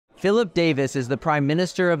Philip Davis is the Prime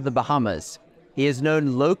Minister of the Bahamas. He is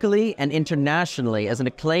known locally and internationally as an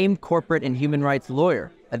acclaimed corporate and human rights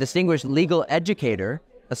lawyer, a distinguished legal educator,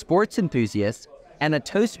 a sports enthusiast, and a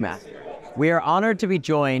Toastmaster. We are honored to be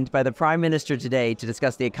joined by the Prime Minister today to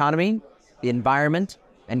discuss the economy, the environment,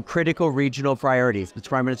 and critical regional priorities. Mr.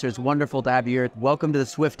 Prime Minister, it's wonderful to have you here. Welcome to the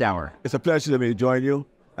Swift Hour. It's a pleasure to join you.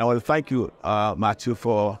 I want to thank you, Matthew,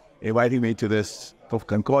 for inviting me to this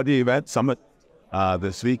Concordia event summit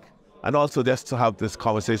this week, and also just to have this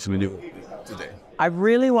conversation with you today. I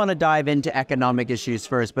really want to dive into economic issues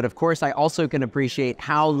first, but of course I also can appreciate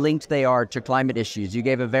how linked they are to climate issues. You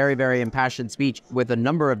gave a very, very impassioned speech with a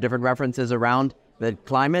number of different references around the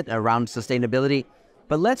climate, around sustainability.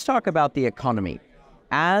 But let's talk about the economy.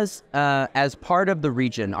 As part of the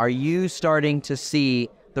region, are you starting to see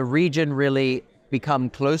the region really become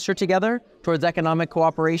closer together towards economic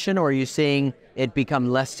cooperation, or are you seeing it become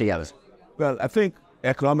less together? Well, I think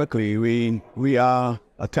economically we are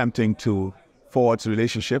attempting to forge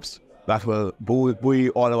relationships that will buoy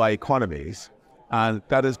all of our economies, and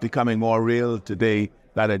that is becoming more real today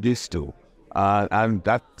than it used to. And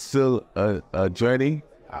that's still a journey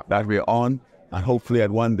that we're on, and hopefully at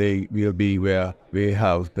one day we'll be where we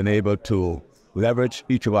have been able to leverage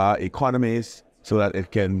each of our economies so that it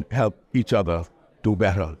can help each other do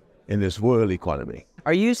better in this world economy.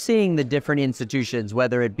 Are you seeing the different institutions,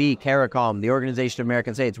 whether it be CARICOM, the Organization of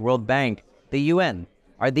American States, World Bank, the UN,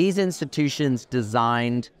 are these institutions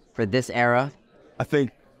designed for this era? I think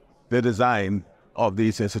the design of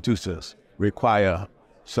these institutions require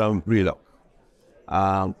some relook.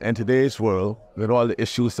 In today's world, with all the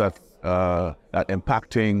issues that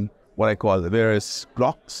impacting what I call the various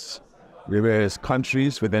blocks, the various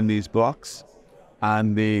countries within these blocks,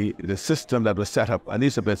 and the system that was set up, and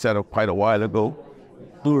these have been set up quite a while ago,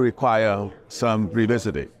 do require some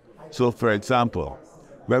revisiting. So, for example,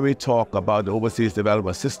 when we talk about the overseas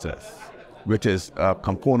development assistance, which is a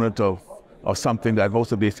component of something that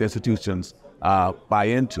most of these institutions buy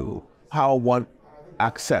into, how one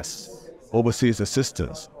access overseas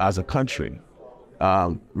assistance as a country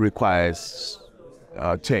requires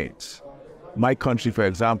change. My country, for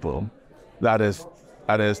example, that is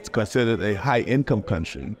considered a high-income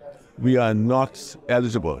country, we are not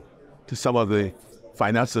eligible to some of the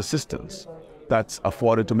financial assistance that's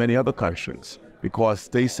afforded to many other countries because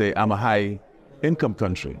they say I'm a high-income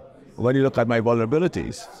country. When you look at my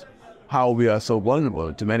vulnerabilities, how we are so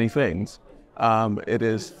vulnerable to many things, it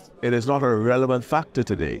is not a relevant factor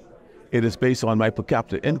today. It is based on my per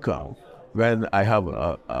capita income. When I have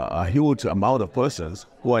a huge amount of persons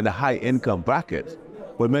who are in the high-income bracket,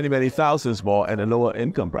 with many, many thousands more in a lower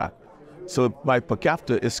income bracket. So my per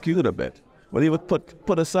capita is skewed a bit. But even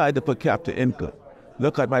put aside the per capita income,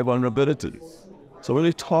 look at my vulnerabilities. So when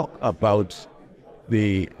we talk about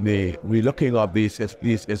the relooking of these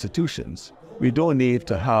institutions, we don't need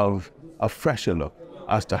to have a fresher look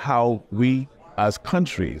as to how we as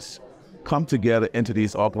countries come together into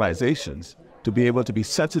these organizations to be able to be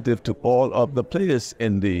sensitive to all of the players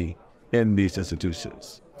in these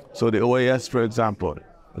institutions. So the OAS, for example,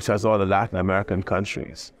 which has all the Latin American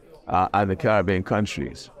countries and the Caribbean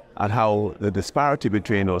countries, and how the disparity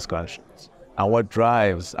between those countries and what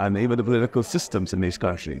drives, and even the political systems in these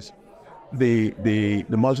countries, the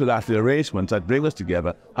multilateral arrangements that bring us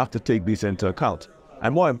together have to take these into account.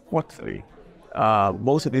 And more importantly,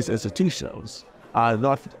 most of these institutions are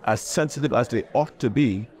not as sensitive as they ought to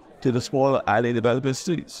be to the smaller island developing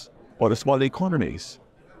states or the smaller economies.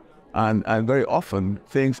 And very often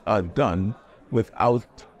things are done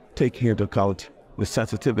without taking into account the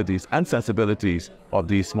sensitivities and sensibilities of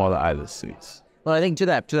these smaller island states. Well, I think to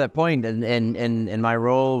that point, in my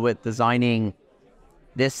role with designing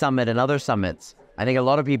this summit and other summits, I think a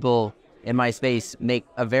lot of people in my space make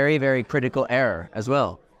a very, very critical error as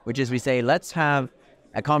well, which is we say, let's have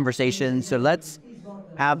a conversation. So let's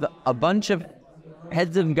have a bunch of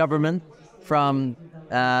heads of government from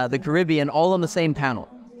the Caribbean all on the same panel.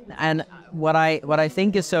 And what I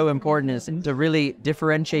think is so important is to really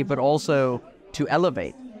differentiate, but also to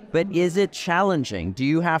elevate. But is it challenging?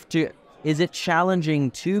 Is it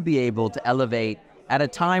challenging to be able to elevate at a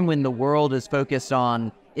time when the world is focused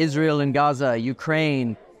on Israel and Gaza,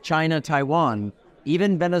 Ukraine, China, Taiwan,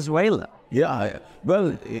 even Venezuela? Yeah,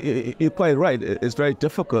 well, you're quite right. It's very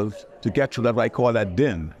difficult to get to that, what I call that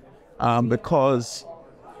din, because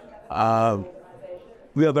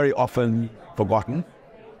we are very often forgotten.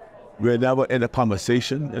 We're never in a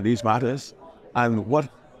conversation in these matters. And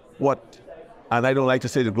and I don't like to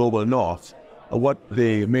say the global north, what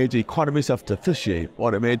the major economies have to appreciate, or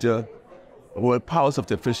the major world powers have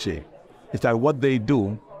to appreciate, is that what they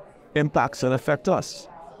do impacts and affects us.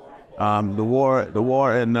 the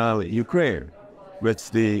war in Ukraine, with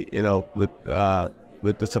the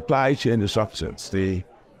with the supply chain disruptions, the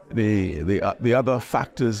other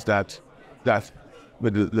factors that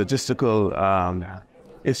with the logistical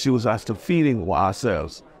issues as to feeding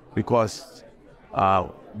ourselves, because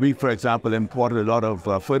we, for example, imported a lot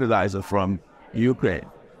of fertilizer from Ukraine.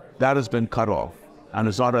 That has been cut off, and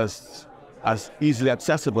it's not as easily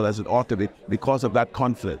accessible as it ought to be because of that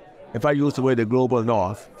conflict. If I use the word the global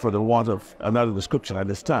north, for the want of another description at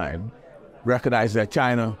this time, recognize that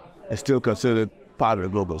China is still considered part of the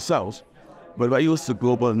global south, but if I use the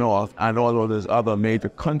global north and all of those other major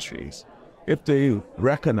countries, if they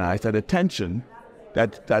recognize that the tension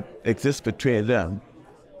that exists between them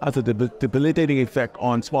has a debilitating effect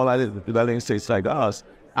on small island developing states like ours,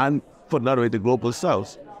 and for another way, the global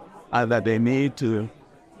south, and that they need to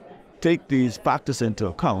take these factors into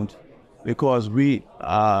account because we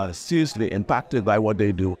are seriously impacted by what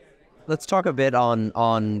they do. Let's talk a bit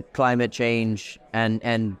on climate change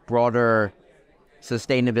and broader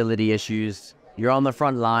sustainability issues. You're on the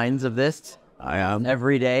front lines of this. I am.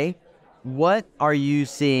 Every day. What are you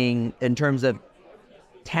seeing in terms of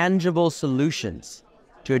tangible solutions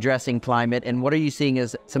to addressing climate, and what are you seeing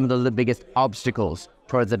as some of the biggest obstacles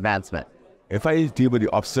towards advancement? If I deal with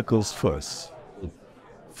the obstacles first,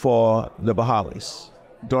 for the Bahamas,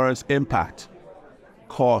 Doran's impact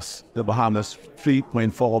cost the Bahamas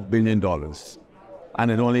 $3.4 billion,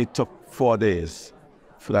 and it only took 4 days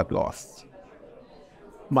for that loss.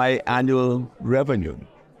 My annual revenue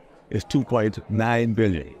is $2.9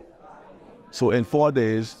 billion. So in 4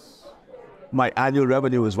 days, my annual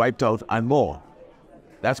revenue is wiped out and more.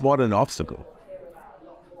 That's more than an obstacle.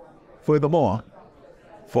 Furthermore,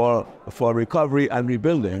 for recovery and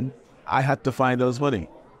rebuilding, I had to find those money.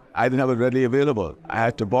 I didn't have it readily available. I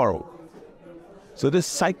had to borrow. So this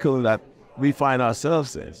cycle that we find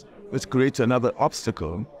ourselves in, which creates another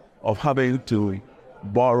obstacle of having to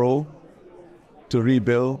borrow to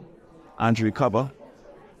rebuild and to recover,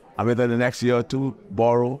 and within the next year or two,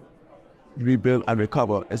 borrow, rebuild and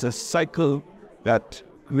recover, is a cycle that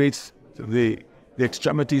creates the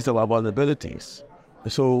extremities of our vulnerabilities.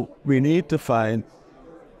 So we need to find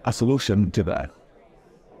a solution to that.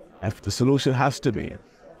 If the solution has to be,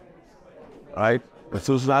 right? The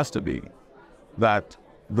solution has to be that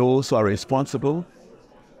those who are responsible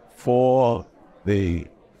for the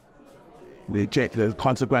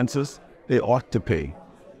consequences, they ought to pay.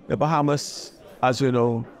 The Bahamas, as you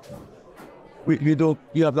know,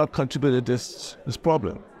 you have not contributed this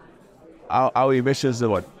problem. Our emissions are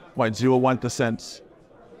 0.01%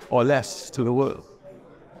 or less to the world.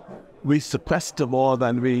 We sequester more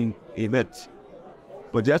than we emit,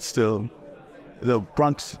 but yet still, the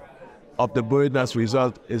brunt of the burden as a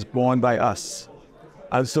result is borne by us.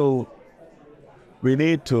 And so we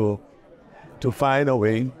need to find a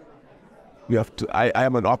way. I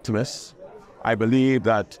am an optimist. I believe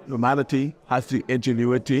that humanity has the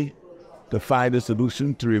ingenuity to find a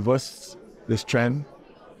solution to reverse this trend.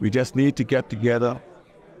 We just need to get together,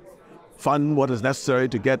 fund what is necessary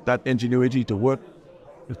to get that ingenuity to work,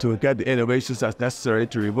 to get the innovations that's necessary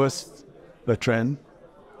to reverse the trend.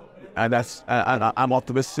 And I'm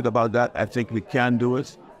optimistic about that. I think we can do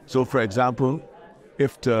it. So, for example,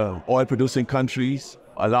 if the oil-producing countries,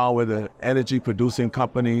 along with the energy-producing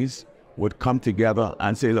companies, would come together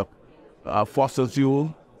and say, look, fossil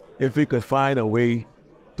fuel, if we could find a way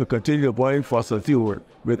to continue burning fossil fuel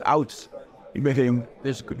without emitting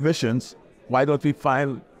emissions, why don't we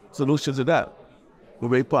find solutions to that? The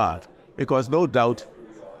way part. Because no doubt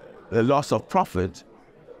the loss of profit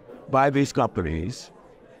by these companies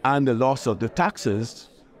and the loss of the taxes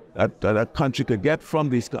that a country could get from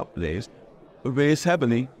these companies weighs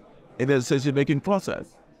heavily in the decision-making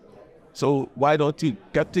process. So why don't you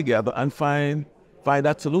get together and find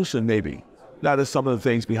that solution, maybe? That is some of the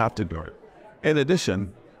things we have to do. In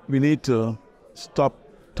addition, we need to stop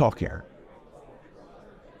talking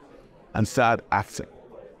and start acting.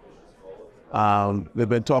 We've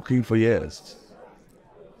been talking for years.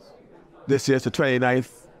 This year's the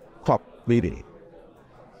 29th COP meeting.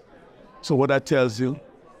 So what that tells you,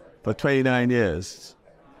 for 29 years,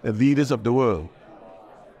 the leaders of the world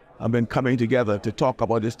have been coming together to talk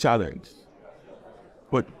about this challenge.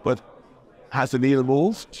 But has the needle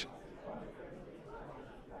moved?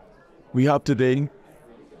 We have today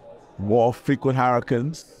more frequent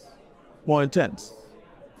hurricanes, more intense.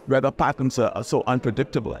 Weather patterns are so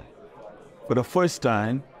unpredictable. For the first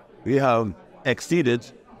time, we have exceeded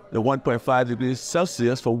the 1.5 degrees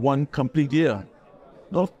Celsius for one complete year.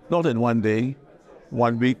 Not in one day,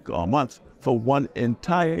 1 week or month. For one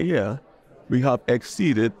entire year, we have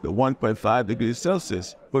exceeded the 1.5 degrees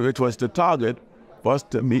Celsius, which was the target for us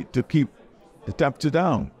to meet to keep the temperature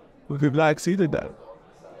down. We've not exceeded that.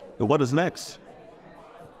 So what is next?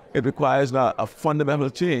 It requires now a fundamental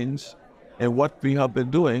change in what we have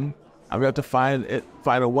been doing, and we have to find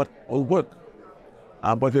out what will work.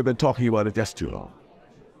 But we've been talking about it just too long.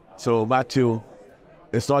 So Matthew,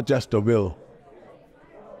 it's not just a will,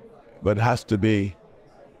 but it has to be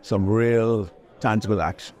some real tangible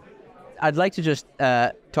action. I'd like to just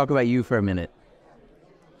talk about you for a minute.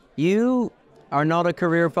 You are not a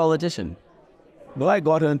career politician. Well, I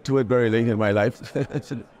got into it very late in my life.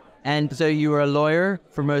 And so you were a lawyer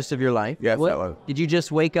for most of your life. Yes, I was. Did you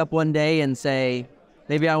just wake up one day and say,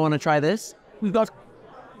 maybe I want to try this? Not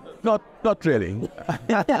really.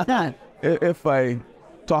 If I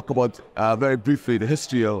talk about very briefly the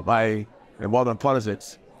history of my involvement in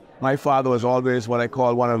politics, my father was always what I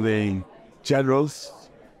call one of the generals,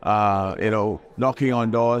 knocking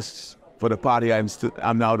on doors for the party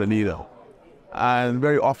I'm now the leader. And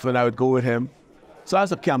very often I would go with him. So I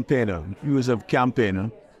was a campaigner. He was a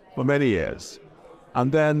campaigner for many years.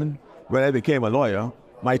 And then when I became a lawyer,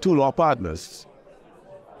 my two law partners,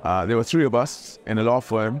 there were three of us in a law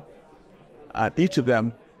firm, and each of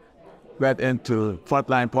them went into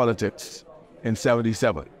frontline politics in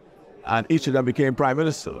 '77. And each of them became prime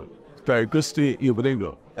minister. Perry Christie, Hubert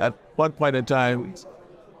Ingraham. At one point in time,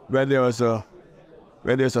 when there's a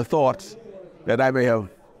thought that I may have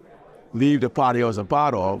leave the party I was a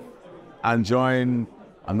part of and join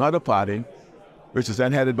another party, which was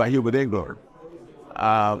then headed by Hubert Ingraham,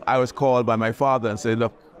 I was called by my father and said,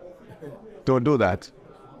 look, don't do that.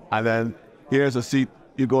 And then here's a seat,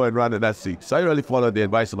 you go and run in that seat. So I really followed the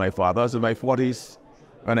advice of my father. I was in my 40s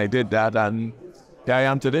when I did that, and here I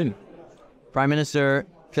am today. Prime Minister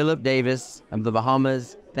Philip Davis of the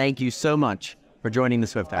Bahamas, thank you so much for joining the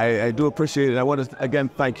Swift Hour. I do appreciate it. I want to again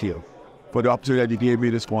thank you for the opportunity that you gave me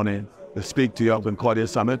this morning to speak to your Concordia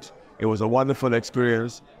Summit. It was a wonderful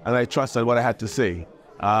experience, and I trust that what I had to say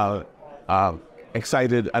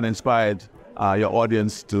excited and inspired your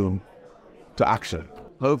audience to action.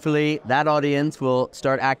 Hopefully that audience will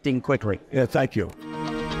start acting quickly. Yeah, thank you.